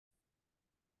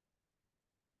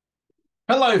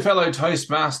Hello, fellow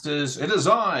Toastmasters. It is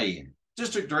I,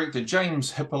 District Director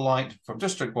James Hippolyte from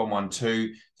District 112,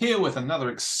 here with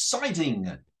another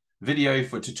exciting video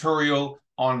for tutorial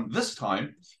on this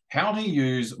time, how to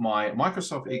use my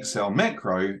Microsoft Excel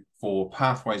macro for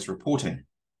pathways reporting.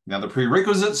 Now, the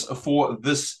prerequisites for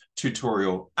this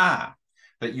tutorial are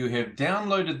that you have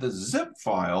downloaded the zip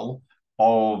file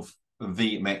of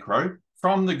the macro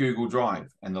from the Google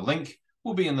Drive, and the link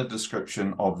will be in the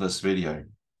description of this video.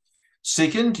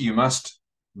 Second, you must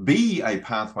be a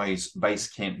Pathways Base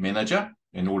Camp Manager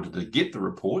in order to get the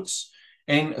reports.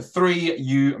 And three,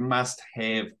 you must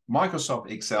have Microsoft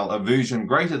Excel a version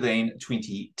greater than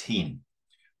 2010.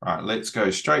 All right, let's go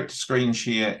straight to screen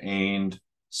share and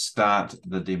start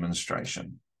the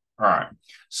demonstration. All right,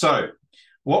 so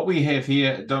what we have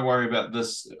here, don't worry about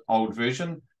this old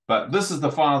version, but this is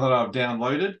the file that I've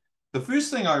downloaded. The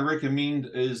first thing I recommend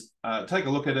is take a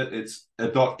look at it. It's a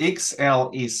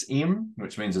 .xlsm,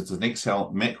 which means it's an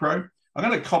Excel macro. I'm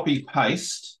going to copy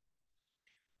paste,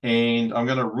 and I'm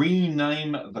going to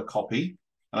rename the copy,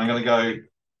 and I'm going to go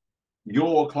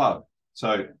your club.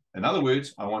 So in other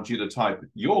words, I want you to type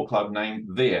your club name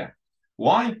there.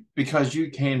 Why? Because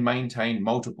you can maintain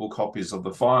multiple copies of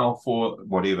the file for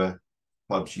whatever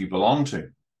clubs you belong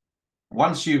to.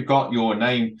 Once you've got your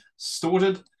name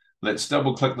sorted, let's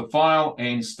double click the file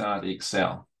and start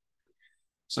Excel.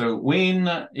 So when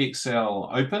Excel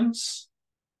opens,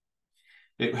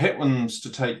 it happens to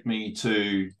take me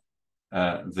to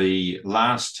the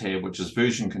last tab, which is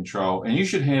version control. And you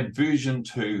should have version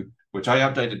 2, which I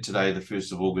updated today, the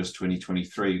 1st of August,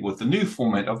 2023, with the new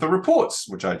format of the reports,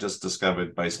 which I just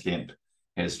discovered Basecamp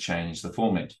has changed the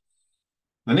format.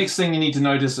 The next thing you need to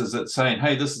notice is it's saying,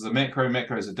 hey, this is a macro.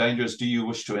 Macros are dangerous. Do you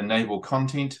wish to enable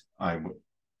content?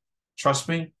 Trust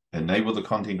me, enable the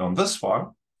content on this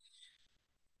file.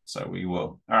 So we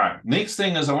will. All right, next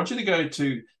thing is I want you to go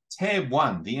to tab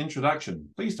 1, the introduction.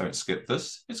 Please don't skip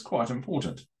this. It's quite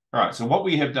important. All right, so what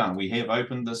we have done, we have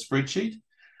opened the spreadsheet.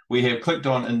 We have clicked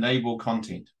on enable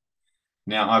content.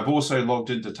 Now, I've also logged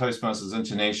into Toastmasters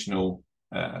International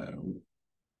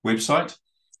website,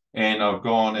 and I've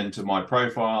gone into my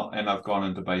profile and I've gone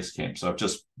into Basecamp. So I've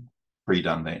just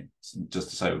pre-done that just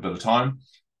to save a bit of time.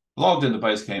 Logged into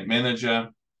Base Camp Manager.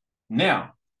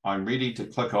 Now I'm ready to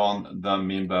click on the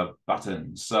member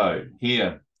button. So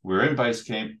here we're in Base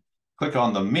Camp. Click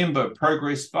on the member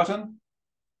progress button.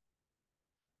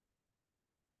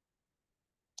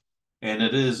 And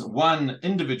it is one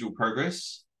individual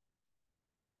progress.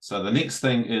 So the next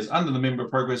thing is under the member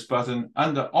progress button,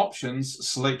 under options,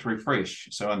 select refresh.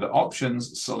 So under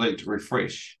options, select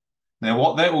refresh. Now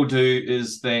what that will do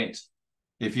is that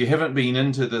if you haven't been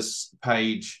into this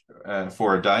page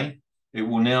for a day, it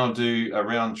will now do a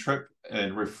round trip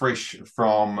and refresh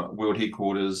from World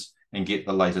Headquarters and get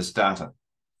the latest data.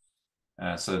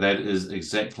 So that is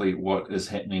exactly what is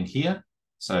happening here.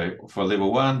 So for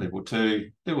level 1, level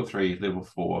 2, level 3, level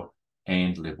 4,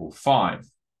 and level 5.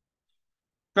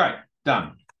 Great,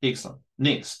 done. Excellent.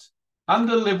 Next,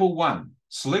 under level 1,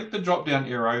 select the drop-down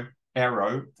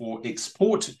arrow for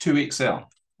export to Excel.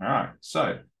 All right,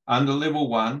 so under level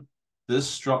 1,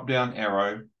 this drop-down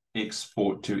arrow,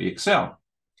 export to Excel.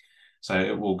 So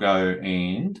it will go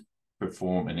and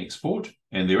perform an export,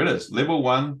 and there it is, level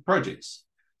 1 projects.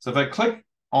 So if I click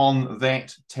on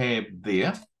that tab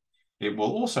there, it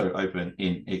will also open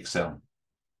in Excel.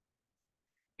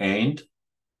 And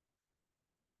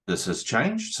this has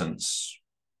changed since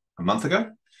a month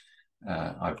ago.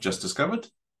 I've just discovered.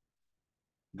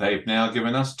 They've now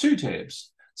given us 2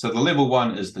 tabs. So the level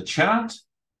 1 is the chart.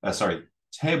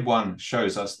 Tab 1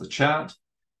 shows us the chart,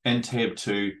 and tab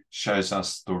 2 shows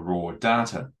us the raw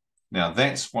data. Now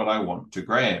that's what I want to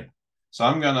grab. So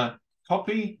I'm going to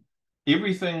copy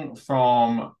everything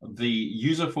from the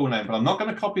user full name, but I'm not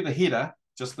going to copy the header,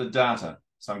 just the data.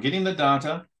 So I'm getting the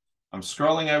data, I'm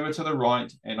scrolling over to the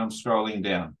right, and I'm scrolling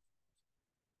down.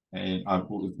 And I'm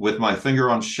with my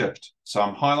finger on shift. So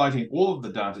I'm highlighting all of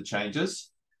the data changes,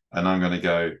 and I'm going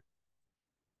to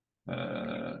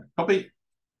go copy.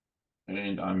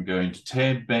 And I'm going to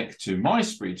tab back to my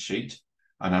spreadsheet,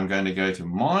 and I'm going to go to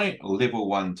my level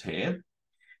 1 tab,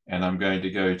 and I'm going to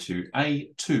go to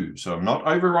A2. So I'm not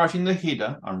overwriting the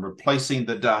header, I'm replacing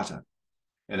the data.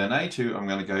 And in A2, I'm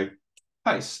going to go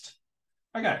paste.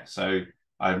 Okay, so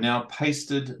I've now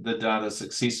pasted the data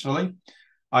successfully.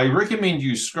 I recommend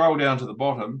you scroll down to the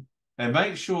bottom and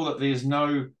make sure that there's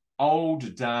no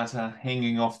old data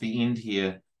hanging off the end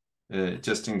here,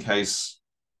 just in case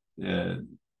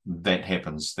that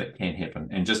happens, that can happen.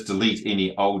 And just delete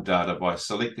any old data by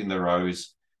selecting the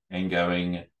rows and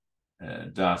going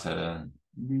data,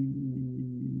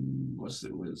 what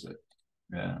is it?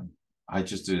 I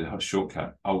just do the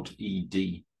shortcut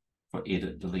Alt-ED for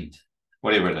edit, delete,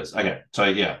 whatever it is. Okay, so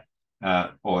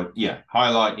yeah,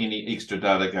 highlight any extra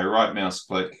data, go right mouse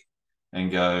click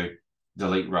and go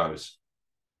delete rows.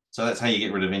 So that's how you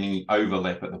get rid of any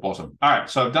overlap at the bottom. All right,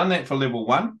 so I've done that for level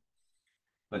 1.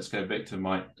 Let's go back to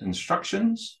my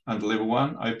instructions. Under level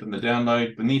 1, open the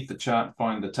download. Beneath the chart,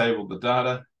 find the table, the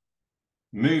data.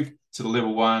 Move to the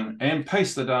level 1 and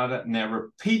paste the data. Now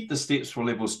repeat the steps for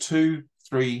levels 2,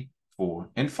 3, 4,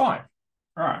 and 5.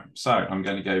 All right, so I'm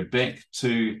going to go back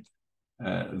to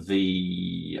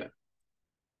the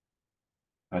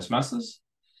Toastmasters.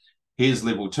 Here's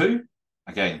level 2.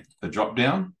 Again, the drop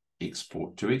down,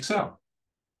 export to Excel.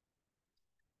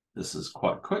 This is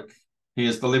quite quick.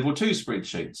 Here's the level 2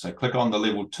 spreadsheet. So click on the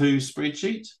level 2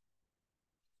 spreadsheet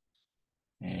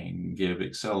and give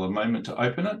Excel a moment to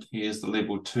open it. Here's the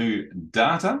level 2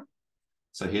 data.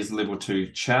 So here's the level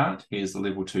 2 chart. Here's the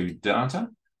level 2 data.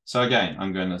 So again,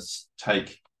 I'm going to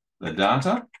take the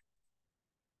data,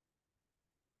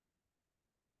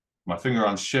 my finger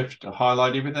on shift to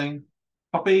highlight everything,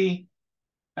 copy,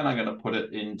 and I'm going to put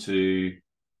it into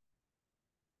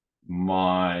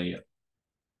my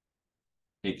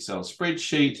Excel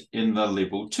spreadsheet in the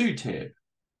level 2 tab.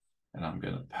 And I'm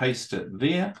going to paste it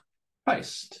there,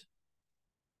 paste.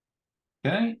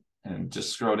 Okay, and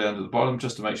just scroll down to the bottom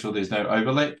just to make sure there's no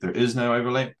overlap. There is no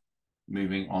overlap.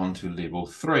 Moving on to level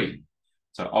 3.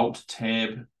 So Alt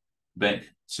tab back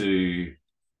to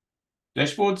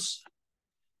dashboards.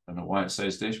 I don't know why it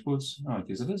says dashboards. Oh, I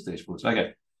guess it is dashboards.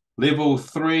 Okay, level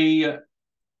 3,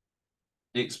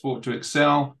 export to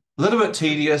Excel. A little bit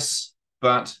tedious,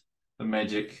 but the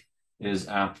magic is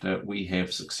after we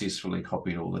have successfully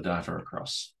copied all the data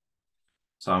across.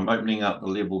 So I'm opening up the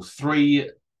level 3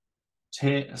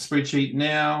 spreadsheet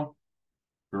now,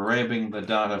 grabbing the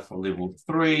data for level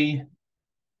 3,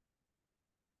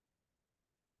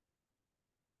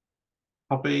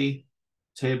 copy,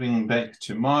 tabbing back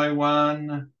to my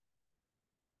one,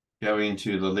 going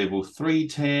to the level 3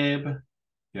 tab,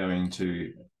 going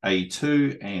to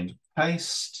A2 and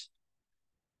paste.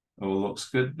 All looks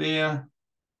good there.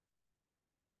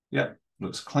 Yep,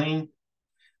 looks clean.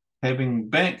 Tabbing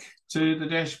back to the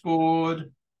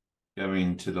dashboard,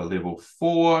 going to the level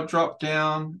 4 drop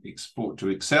down, export to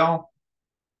Excel.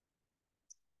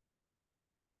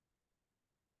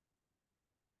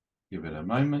 Give it a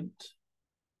moment.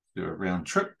 Do a round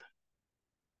trip.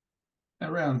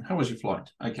 How was your flight?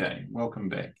 Okay, welcome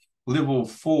back. Level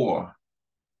 4.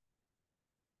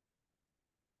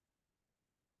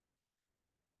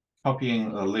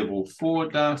 Copying the level 4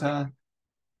 data.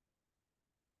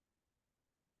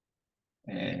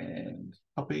 And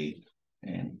copy.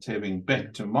 And tabbing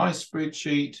back to my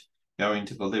spreadsheet. Going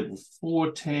to the level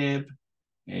 4 tab.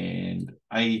 And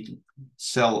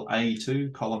cell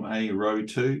A2, column A, row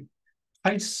 2.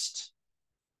 Paste.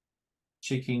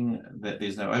 Checking that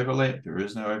there's no overlap. There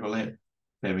is no overlap.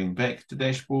 Tabbing back to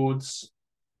dashboards.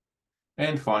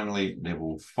 And finally,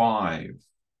 level 5.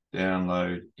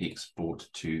 Download, export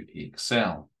to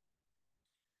Excel.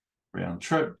 Round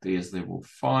trip, there's level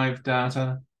 5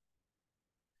 data.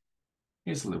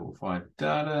 Here's level 5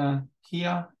 data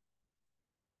here.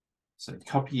 So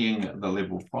copying the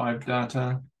level 5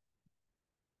 data.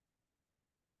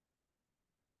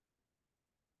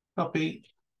 Copy.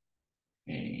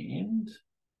 And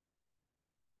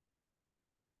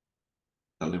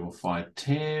the level 5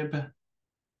 tab,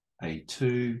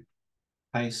 A2,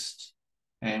 paste,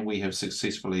 and we have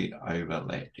successfully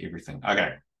overlapped everything.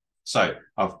 Okay, so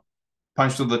I've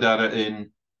punched all the data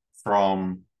in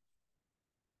from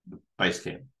the base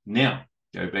camp. Now,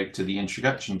 go back to the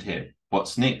introduction tab.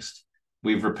 What's next?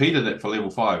 We've repeated it for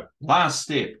level 5. Last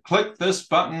step, click this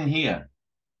button here.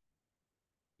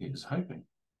 Here's hoping.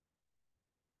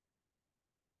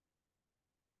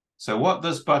 So what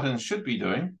this button should be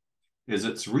doing is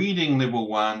it's reading level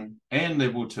 1 and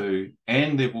level 2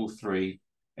 and level 3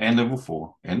 and level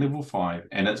 4 and level 5,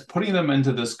 and it's putting them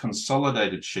into this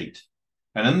consolidated sheet.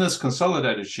 And in this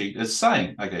consolidated sheet, it's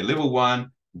saying, okay, level 1,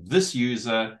 this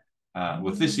user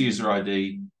with this user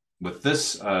ID, with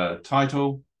this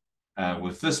title,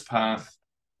 with this path,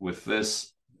 with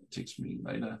this, text me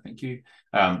later, thank you,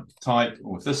 type,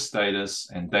 with this status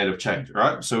and date of change, all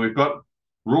right? So we've got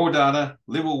raw data,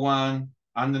 level 1,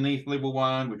 underneath level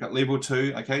 1, we've got level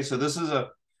 2. Okay, so this is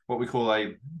what we call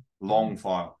a long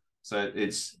file. So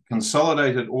it's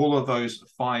consolidated all of those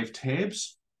 5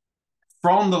 tabs.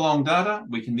 From the long data,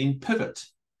 we can then pivot.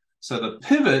 So the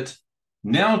pivot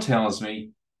now tells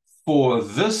me for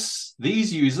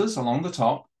these users along the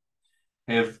top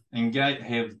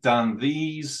have done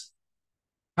these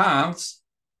paths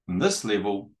from this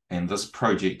level and this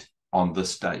project on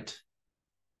this date.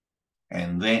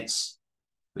 And that's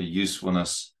the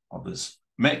usefulness of this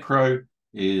macro,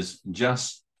 is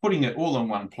just putting it all in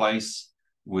one place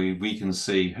where we can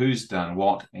see who's done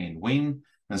what and when.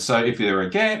 And so if there are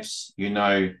gaps, you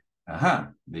know,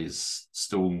 there's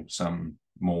still some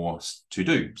more to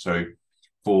do. So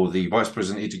for the Vice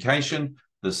President Education,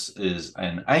 this is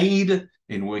an aid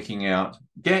in working out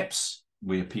gaps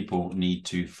where people need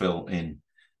to fill in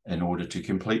order to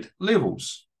complete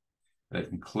levels. That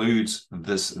concludes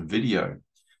this video.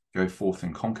 Go forth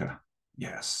and conquer.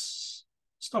 Yes.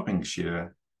 Stopping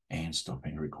share and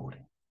stopping recording.